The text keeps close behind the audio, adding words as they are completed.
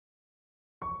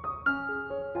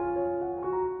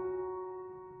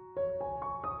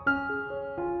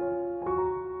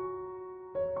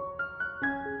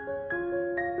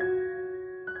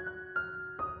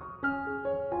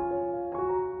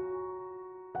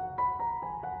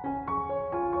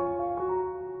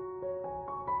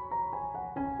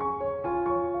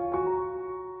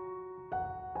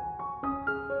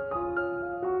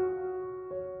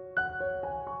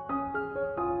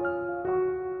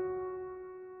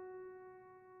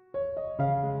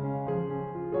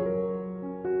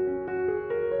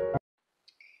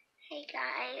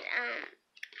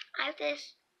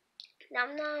this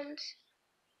Noms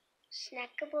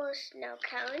Snackable snow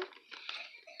cone.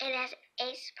 It has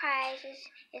 8 surprises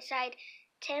inside,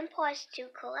 10 parts to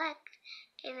collect,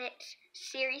 and it's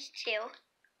Series 2.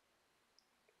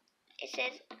 It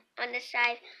says on the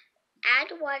side,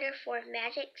 add water for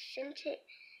magic scented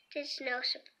snow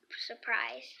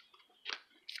surprise.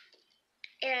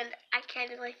 And I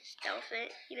kind of like to stealth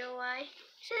it. You know why? It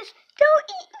says, don't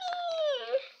eat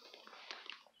me!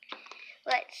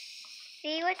 Let's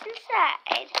see what's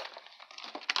inside.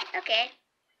 Okay.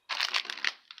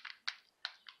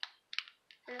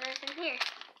 And what's in here?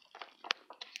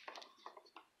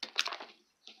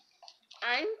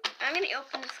 I'm gonna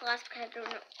open this last because I don't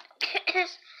know what it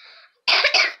is.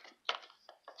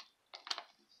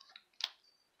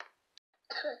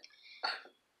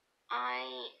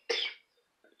 I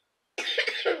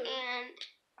am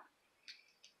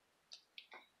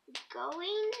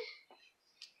going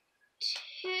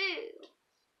to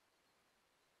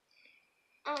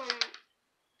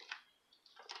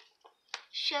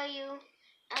show you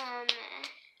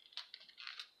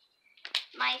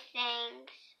my things,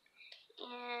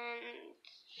 and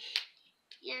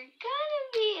you're gonna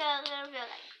be a little bit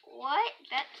like, what?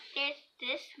 There's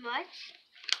this much?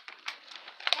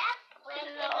 That's a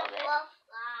little bit.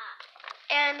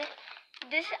 And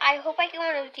this, I hope I get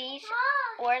one of these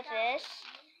or this.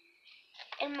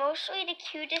 And mostly the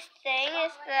cutest thing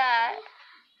is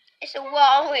it's a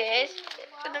walrus.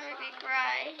 It's gonna make me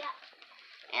cry.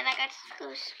 And I got this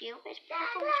little scoop. It's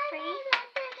purple, it's pretty.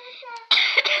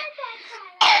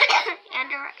 And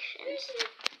directions.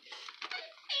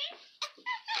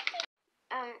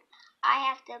 I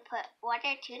have to put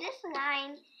water to this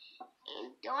line.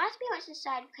 And don't ask me what's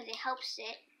inside because it helps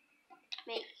it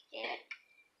make it.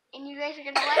 And you guys are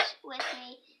gonna watch with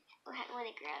me when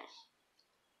it grows.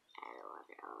 Add the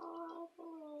water all the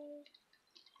way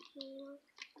to...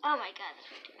 Oh my god, that's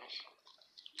way too much.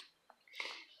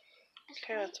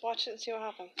 Okay, let's watch it and see what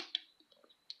happens.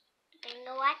 I'm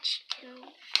gonna watch too.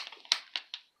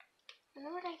 I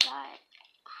know what I got.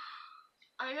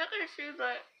 I'm not gonna see,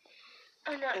 but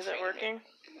I'm not. Is it working?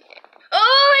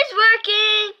 Oh, it's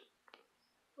working!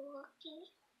 Working.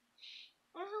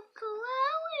 I'm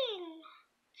glowing.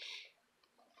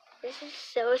 This is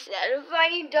so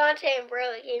satisfying. Dante and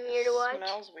Burley came here to watch. It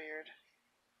smells weird.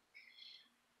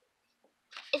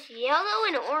 It's yellow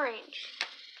and orange.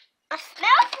 It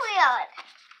smells weird.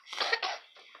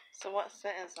 So what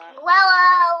scent is that?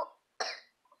 Yellow.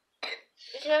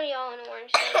 It's not yellow and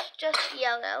orange. It's just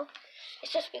yellow.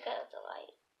 It's just because of the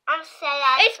light. I'm saying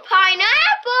it's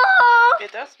pineapple.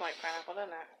 It does smell like pineapple,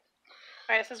 doesn't it?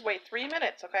 Alright, it says wait 3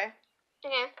 minutes, okay?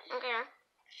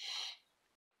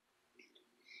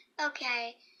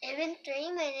 Okay, it's been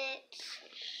 3 minutes,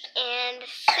 and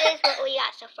this is what we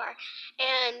got so far.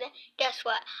 And guess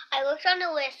what? I looked on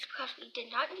the list because we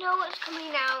did not know what was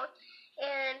coming out,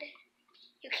 and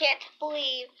you can't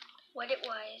believe what it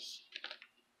was.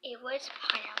 It was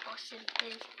pineapple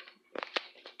Simpsons.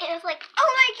 It was like, oh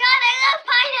my god, I love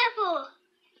pineapple!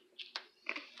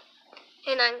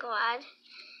 And I'm glad.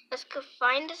 Let's go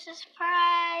find the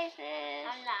surprises.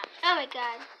 I'm not. Oh my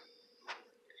god.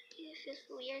 This is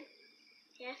weird.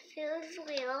 This feels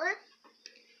weird.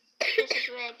 This is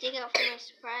where I dig out for my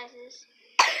surprises.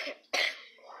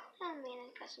 Oh man,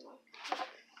 I got some more.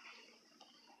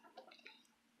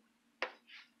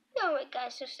 Oh my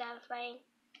god, so satisfying.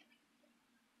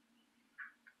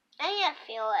 I can't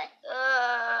feel it.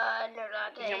 No,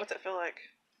 not Yeah, what's it feel like?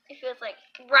 It feels like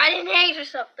rotten eggs or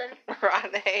something.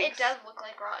 Rotten eggs. It does look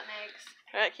like rotten eggs.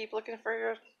 Alright, keep looking for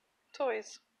your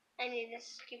toys. I need to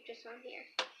scoop this one here.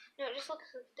 No, it just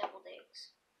looks like deviled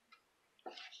eggs.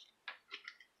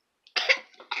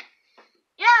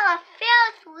 Yeah, it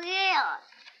feels weird.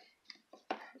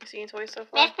 You seen toys so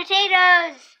far? Mashed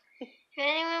potatoes! If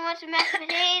anyone wants some mashed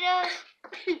potatoes.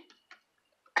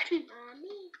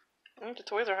 Mommy. The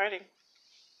toys are hiding.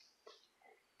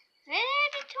 Where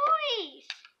are the toys?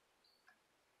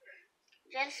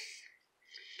 Just...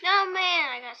 No, man,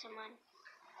 I got someone.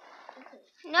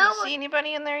 No. You see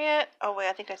anybody in there yet? Oh, wait,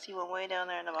 I think I see one way down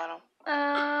there in the bottom.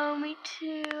 Oh, me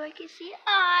too. I can see an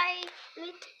eye.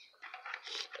 Me too.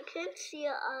 I can see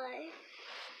an eye.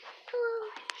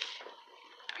 Oh.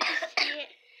 I can see it.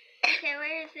 Okay,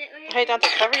 where is it? Where is Hey, it? Dante,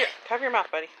 cover your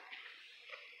mouth, buddy.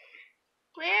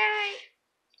 Where?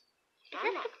 Is that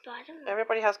the bottom?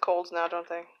 Everybody has colds now, don't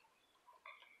they?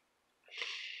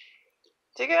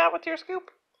 Dig it out with your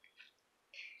scoop.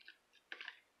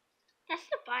 That's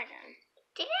the bottom.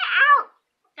 Dig it out.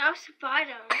 That was the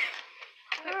bottom.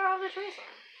 Where are all the toys?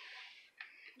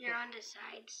 They're on the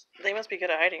sides. They must be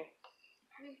good at hiding.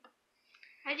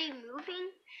 Are they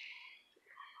moving?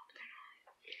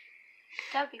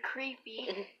 That'd be creepy.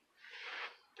 3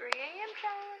 a.m.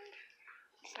 challenge.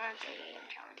 It's not a 3 a.m.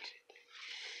 challenge.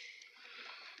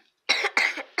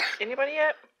 Anybody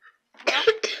yet? No.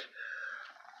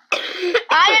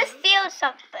 I just feel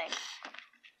something.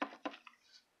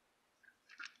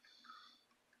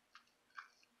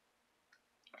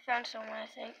 I found someone, I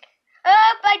think.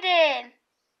 Oh, I did.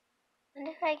 What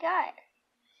if I got?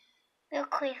 We'll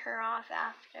clean her off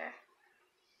after.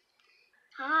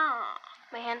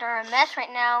 My hands are a mess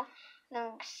right now. You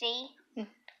can see.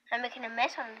 I'm making a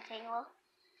mess on the table.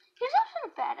 Here's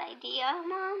also a bad idea,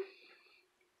 Mom.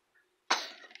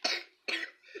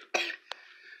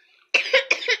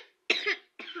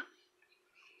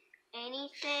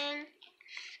 Anything?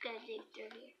 Just gonna dig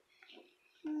through here.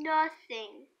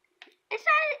 Nothing. It's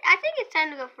not. I think it's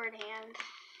time to go for a hand.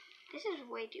 This is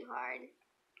way too hard.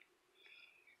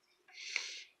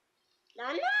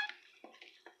 Nana?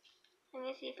 Let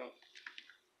me see if I.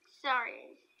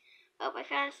 Sorry. Oh, I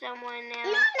found someone now.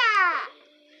 Nana!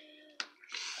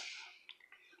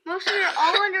 Most of them are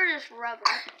all under this rubber.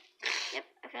 Yep,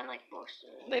 I found like most of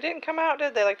them. They didn't come out,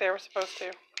 did they? Like they were supposed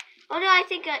to. Oh no, I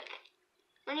think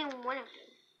only one of them.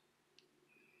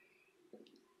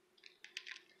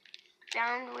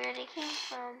 Found where they came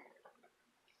from.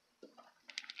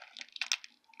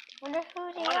 Wonder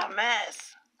who they What are. a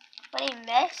mess. What a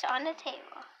mess on the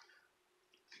table.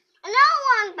 Another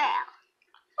one bell.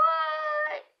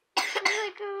 What? It's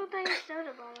like a little tiny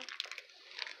soda bottle.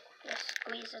 Just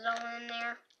squeeze it all in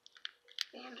there.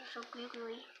 My hands are so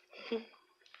googly.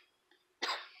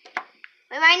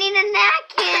 We might need a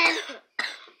napkin.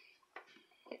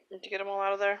 Did you get them all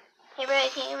out of there? Hey, Brady,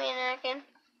 can you give me a napkin?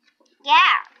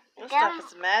 Yeah. This stuff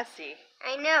is messy.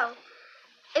 I know.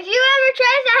 If you ever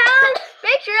try the house,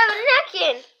 make sure you have a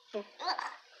napkin.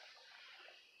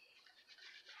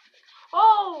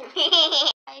 Oh!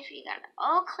 Guys, we got it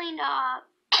all cleaned up.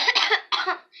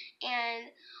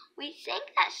 And we think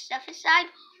that stuff inside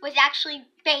was actually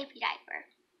baby diaper.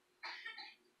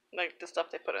 Like the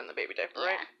stuff they put in the baby diaper, Yeah.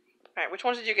 right? Alright, which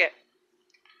ones did you get?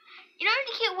 You know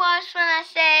what it was when I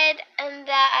said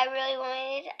that I really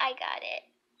wanted it? I got it.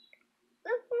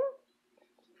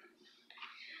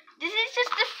 This is just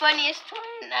the funniest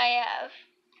one I have.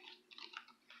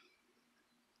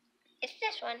 It's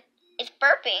this one. It's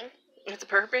burping. It's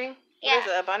burping? Yeah. What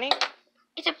is it, a bunny?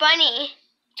 It's a bunny.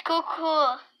 It's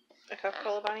cool. A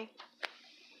Coca-Cola bunny?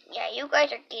 Yeah, you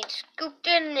guys are getting scooped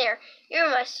in there. You're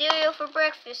my cereal for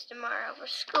breakfast tomorrow for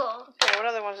school. Okay, what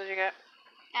other ones did you get?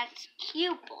 That's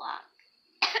cute block.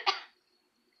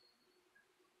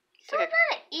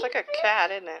 It's like a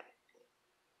cat, isn't it?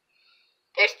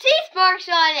 There's teeth marks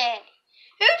on it.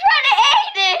 Who tried to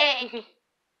eat it?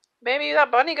 Maybe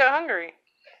that bunny got hungry.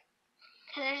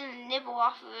 Cause there's a nibble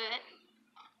off of it.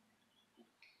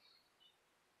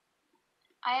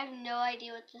 I have no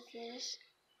idea what this is.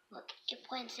 Look, it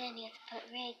blends in. You have to put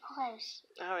it really close.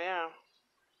 Oh, yeah.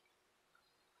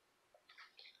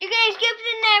 You guys scooped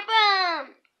in there,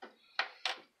 boom!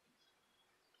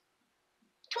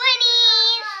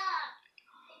 20s!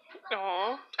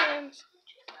 Aw, twins.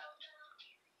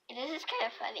 This is kind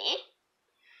of funny.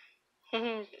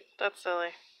 That's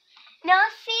silly. Now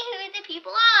let's see who the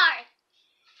people are.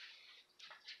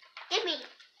 Give me.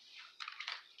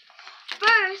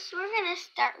 First, we're going to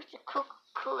start with the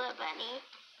Coca-Cola bunny.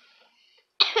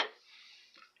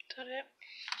 Is that it?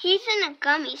 He's in a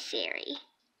gummy series.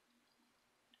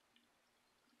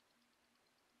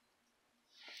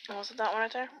 Oh, was it that one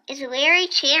right there? It's Larry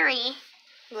Cherry.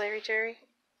 Larry Cherry?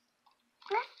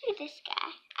 Let's do this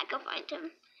guy. I go find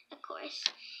him, of course.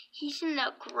 He's in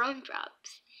the Grown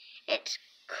Drops. It's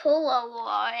Cola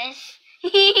Wars.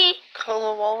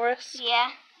 Cola Walrus?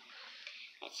 Yeah.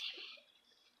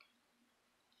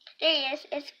 There he is.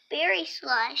 It's Berry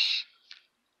Slush.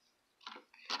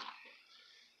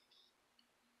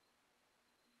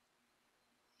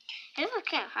 This is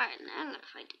kind of hard. I'm going to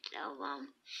find it though.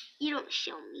 You don't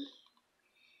show me.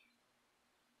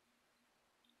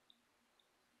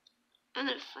 I'm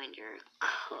going to find her, of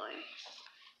course.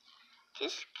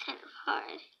 This is kind of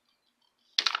hard.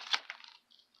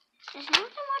 There's no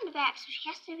one on the back, so she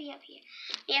has to be up here.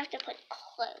 You have to put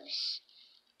close.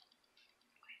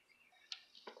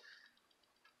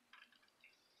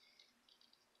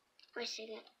 Wait a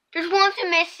second. There's one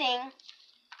missing.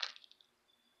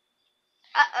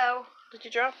 Uh-oh. Did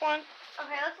you drop one?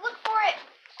 Okay, let's look for it.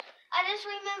 I just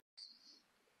remember.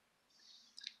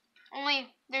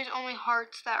 There's only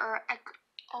hearts that are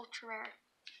ultra rare.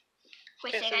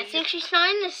 Wait a Okay, second. so I think she's not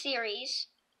in the series.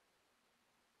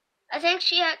 I think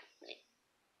she had.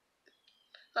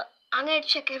 Look, I'm gonna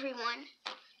check everyone.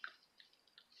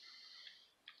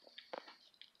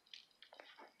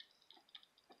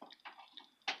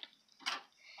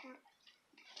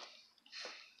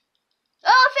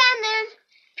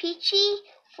 Peachy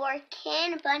for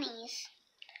canned bunnies.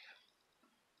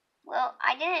 Well,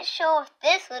 I didn't show off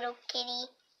this little kitty.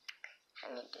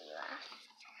 I'm gonna do that.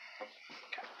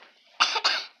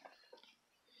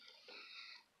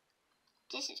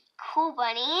 This is cool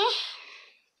bunny.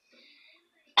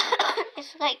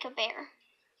 It's like a bear.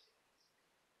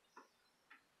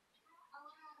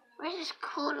 Where's this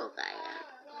cool little guy at?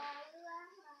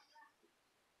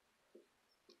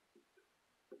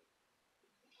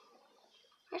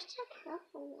 Where's the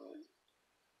purple one?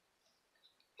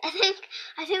 I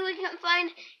think we can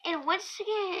find it once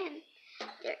again.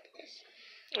 There it is.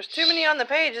 There's too many on the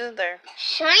page, isn't there?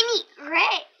 Shiny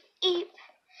grape.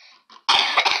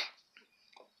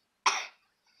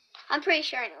 I'm pretty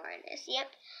sure I know where it is. Yep.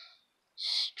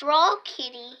 Straw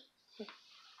kitty.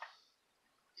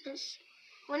 Just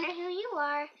wonder who you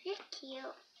are. You're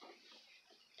cute.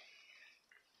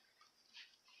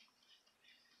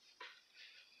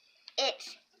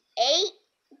 It's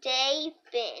 8-day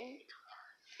bin.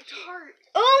 It's hard.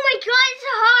 Oh my god, it's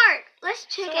a heart. Let's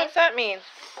check So it. what's that mean?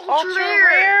 Ultra Ultra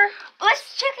rare?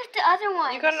 Let's check if the other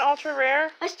ones. You got an ultra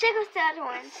rare? Let's check with the other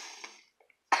ones.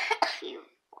 Cute.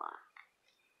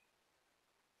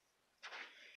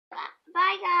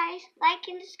 Bye guys. Like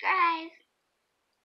and subscribe.